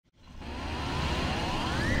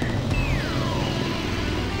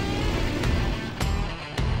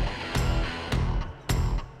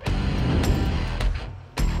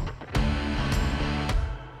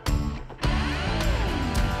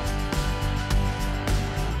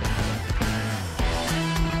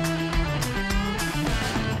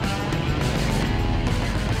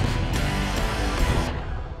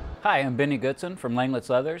Hi, I'm Bennie Goodson from Langlitz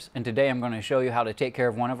Leathers, and today I'm going to show you how to take care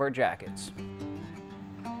of one of our jackets.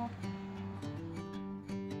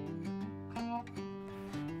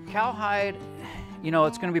 Cowhide, you know,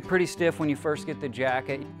 it's going to be pretty stiff when you first get the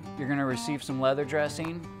jacket. You're going to receive some leather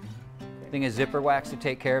dressing. Thing is zipper wax to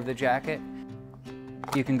take care of the jacket.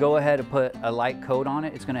 You can go ahead and put a light coat on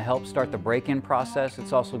it. It's going to help start the break-in process.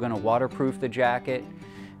 It's also going to waterproof the jacket.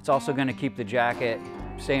 It's also going to keep the jacket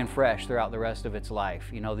staying fresh throughout the rest of its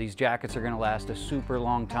life. You know, these jackets are going to last a super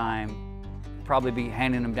long time. Probably be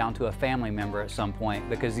handing them down to a family member at some point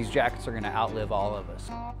because these jackets are going to outlive all of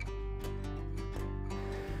us.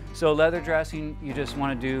 So leather dressing, you just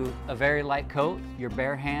want to do a very light coat. Your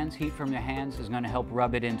bare hands, heat from your hands is going to help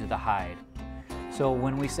rub it into the hide. So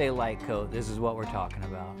when we say light coat, this is what we're talking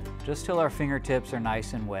about. Just till our fingertips are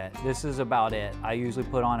nice and wet. This is about it. I usually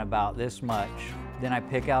put on about this much. Then I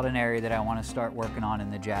pick out an area that I want to start working on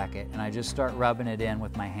in the jacket, and I just start rubbing it in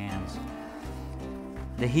with my hands.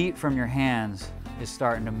 The heat from your hands is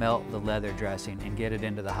starting to melt the leather dressing and get it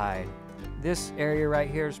into the hide. This area right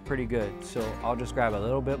here is pretty good, so I'll just grab a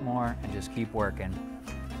little bit more and just keep working.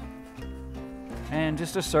 And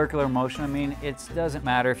just a circular motion. I mean, it doesn't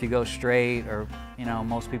matter if you go straight or, you know,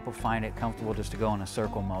 most people find it comfortable just to go in a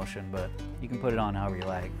circle motion, but you can put it on however you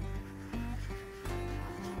like.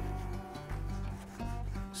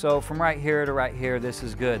 So from right here to right here, this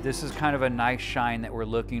is good. This is kind of a nice shine that we're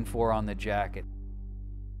looking for on the jacket.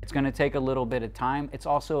 It's going to take a little bit of time. It's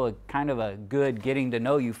also a kind of a good getting to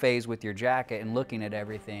know you phase with your jacket and looking at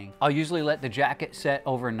everything. I'll usually let the jacket set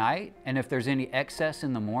overnight, and if there's any excess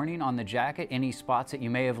in the morning on the jacket, any spots that you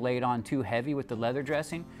may have laid on too heavy with the leather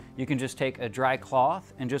dressing, you can just take a dry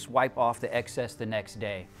cloth and just wipe off the excess the next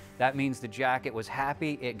day. That means the jacket was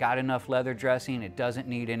happy, it got enough leather dressing, it doesn't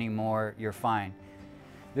need any more, you're fine.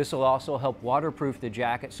 This will also help waterproof the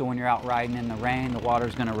jacket, so when you're out riding in the rain, the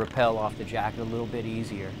water's going to repel off the jacket a little bit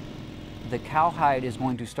easier. The cowhide is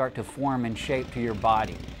going to start to form and shape to your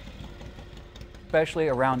body, especially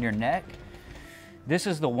around your neck. This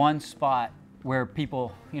is the one spot where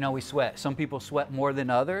people, you know, we sweat. Some people sweat more than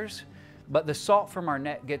others, but the salt from our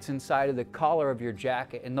neck gets inside of the collar of your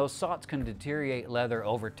jacket, and those salts can deteriorate leather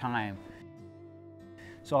over time.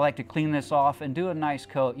 So I like to clean this off and do a nice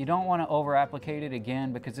coat. You don't want to over applicate it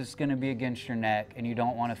again because it's going to be against your neck and you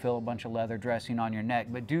don't want to fill a bunch of leather dressing on your neck,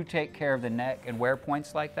 but do take care of the neck and wear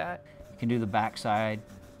points like that. You can do the back side,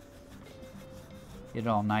 get it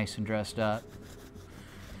all nice and dressed up.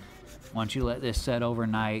 Once you let this set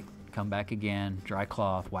overnight, come back again, dry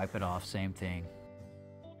cloth, wipe it off, same thing.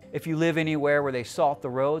 If you live anywhere where they salt the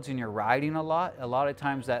roads and you're riding a lot of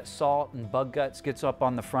times that salt and bug guts gets up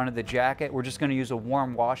on the front of the jacket. We're just going to use a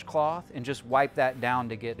warm washcloth and just wipe that down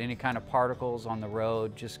to get any kind of particles on the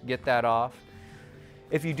road. Just get that off.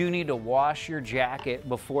 If you do need to wash your jacket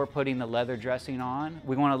before putting the leather dressing on,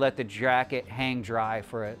 we want to let the jacket hang dry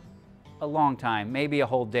for a long time, maybe a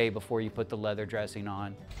whole day before you put the leather dressing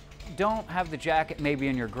on. Don't have the jacket maybe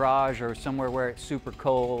in your garage or somewhere where it's super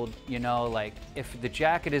cold, you know, like if the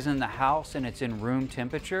jacket is in the house and it's in room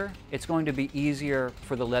temperature, it's going to be easier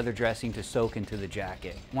for the leather dressing to soak into the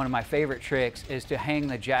jacket. One of my favorite tricks is to hang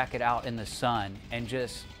the jacket out in the sun and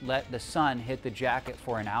just let the sun hit the jacket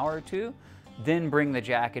for an hour or two, then bring the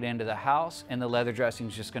jacket into the house and the leather dressing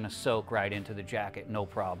is just going to soak right into the jacket, no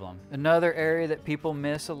problem. Another area that people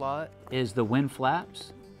miss a lot is the wind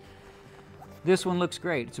flaps. This one looks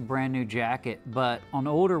great, it's a brand new jacket, but on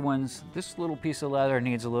older ones, this little piece of leather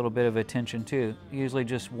needs a little bit of attention too. Usually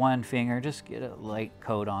just one finger, just get a light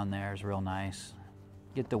coat on there is real nice.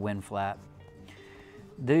 Get the wind flap.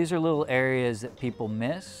 These are little areas that people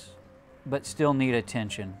miss, but still need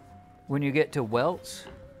attention. When you get to welts,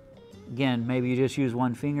 again, maybe you just use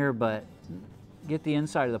one finger, but get the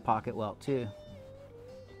inside of the pocket welt too.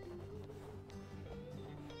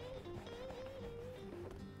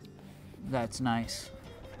 That's nice,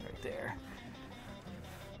 right there.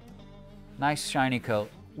 Nice shiny coat.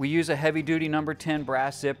 We use a heavy duty number 10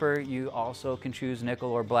 brass zipper. You also can choose nickel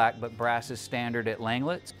or black, but brass is standard at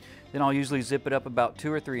Langlitz. Then I'll usually zip it up about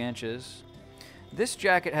 2 or 3 inches. This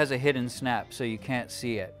jacket has a hidden snap, so you can't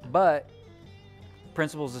see it, but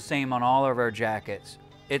principle is the same on all of our jackets.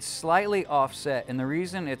 It's slightly offset, and the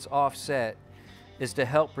reason it's offset is to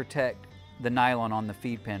help protect the nylon on the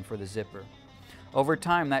feed pin for the zipper. Over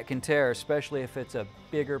time that can tear, especially if it's a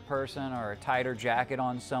bigger person or a tighter jacket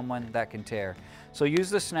on someone, that can tear. So use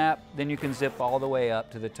the snap, then you can zip all the way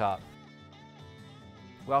up to the top.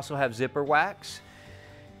 We also have zipper wax.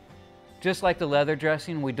 Just like the leather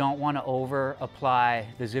dressing, we don't want to over apply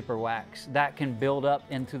the zipper wax. That can build up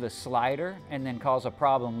into the slider and then cause a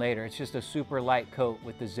problem later. It's just a super light coat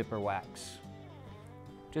with the zipper wax.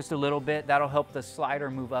 just a little bit. That'll help the slider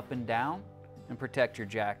move up and down and protect your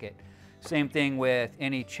jacket. Same thing with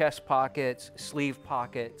any chest pockets, sleeve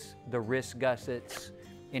pockets, the wrist gussets,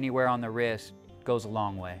 anywhere on the wrist goes a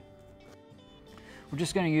long way. We're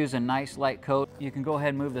just going to use a nice light coat. You can go ahead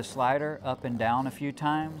and move the slider up and down a few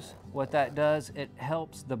times. What that does, it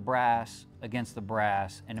helps the brass against the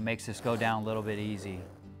brass, and it makes this go down a little bit easy.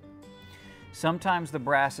 Sometimes the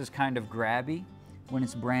brass is kind of grabby when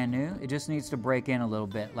it's brand new. It just needs to break in a little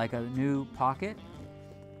bit, like a new pocket.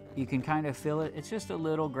 You can kind of feel it. It's just a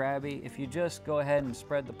little grabby. If you just go ahead and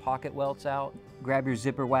spread the pocket welts out, grab your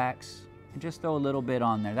zipper wax, and just throw a little bit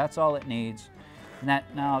on there. That's all it needs. And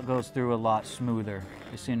that now it goes through a lot smoother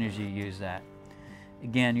as soon as you use that.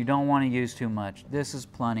 Again, you don't want to use too much. This is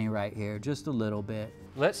plenty right here, just a little bit.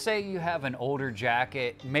 Let's say you have an older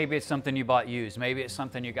jacket. Maybe it's something you bought used. Maybe it's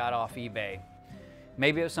something you got off eBay.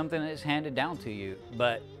 Maybe it's something that's handed down to you.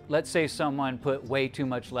 But let's say someone put way too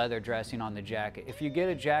much leather dressing on the jacket. If you get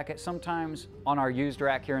a jacket, sometimes on our used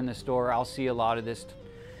rack here in the store, I'll see a lot of this.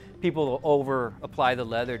 People will over apply the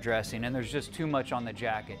leather dressing and there's just too much on the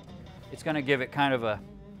jacket. It's going to give it kind of a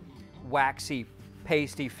waxy,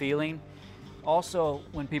 pasty feeling. Also,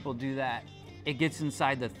 when people do that, it gets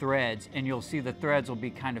inside the threads and you'll see the threads will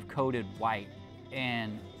be kind of coated white.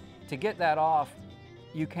 And to get that off,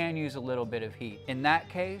 you can use a little bit of heat. In that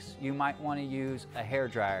case, you might want to use a hair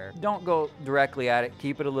dryer. Don't go directly at it,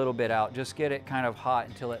 keep it a little bit out. Just get it kind of hot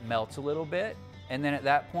until it melts a little bit. And then at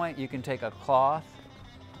that point, you can take a cloth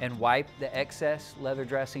and wipe the excess leather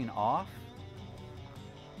dressing off.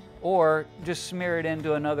 Or just smear it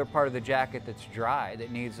into another part of the jacket that's dry,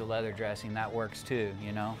 that needs the leather dressing. That works too,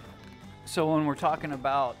 you know? So when we're talking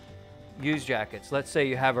about used jackets, let's say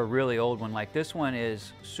you have a really old one, like this one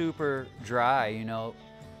is super dry, you know?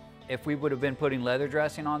 If we would have been putting leather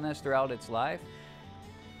dressing on this throughout its life,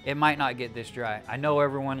 it might not get this dry. I know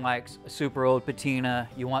everyone likes a super old patina,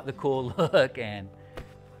 you want the cool look, and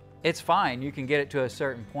it's fine. You can get it to a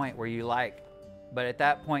certain point where you like. But at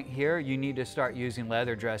that point here, you need to start using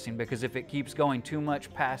leather dressing, because if it keeps going too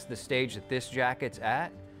much past the stage that this jacket's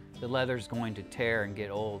at, the leather's going to tear and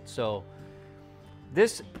get old. So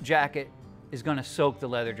this jacket is going to soak the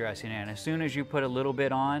leather dressing in. As soon as you put a little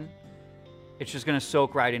bit on, it's just going to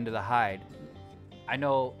soak right into the hide. I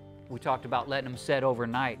know we talked about letting them set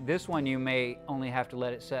overnight. This one you may only have to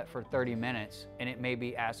let it set for 30 minutes and it may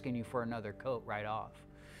be asking you for another coat right off.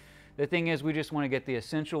 The thing is, we just want to get the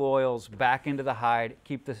essential oils back into the hide,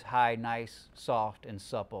 keep the hide nice, soft, and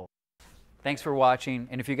supple. Thanks for watching,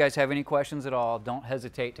 and if you guys have any questions at all, don't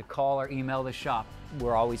hesitate to call or email the shop.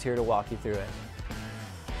 We're always here to walk you through it.